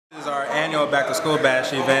annual Back to School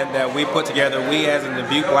Bash event that we put together. We as the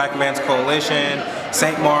Dubuque Black Men's Coalition,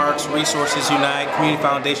 St. Mark's, Resources Unite, Community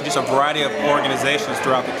Foundation, just a variety of organizations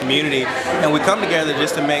throughout the community. And we come together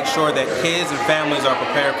just to make sure that kids and families are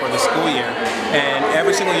prepared for the school year. And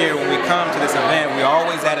every single year when we come to this event, we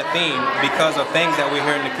always add a theme because of things that we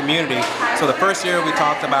hear in the community. So the first year we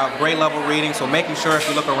talked about grade level reading, so making sure if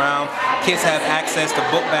you look around, kids have access to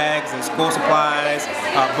book bags and school supplies,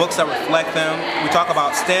 books that reflect them. We talk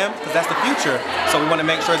about STEM because that's the future. So we want to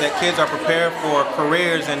make sure that kids are prepared for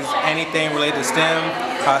careers and anything related to STEM,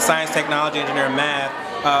 science, technology, engineering, math.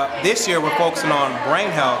 This year we're focusing on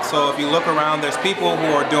brain health. So if you look around, there's people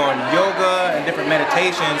who are doing yoga and different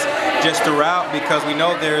meditations just throughout, because we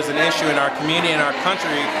know there's an issue in our community and our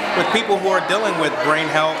country with people who are dealing with brain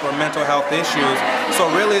health or mental health issues. So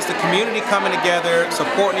really it's the community coming together,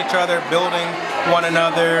 supporting each other, building one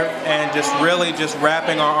another, and just really just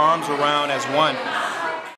wrapping our arms around as one.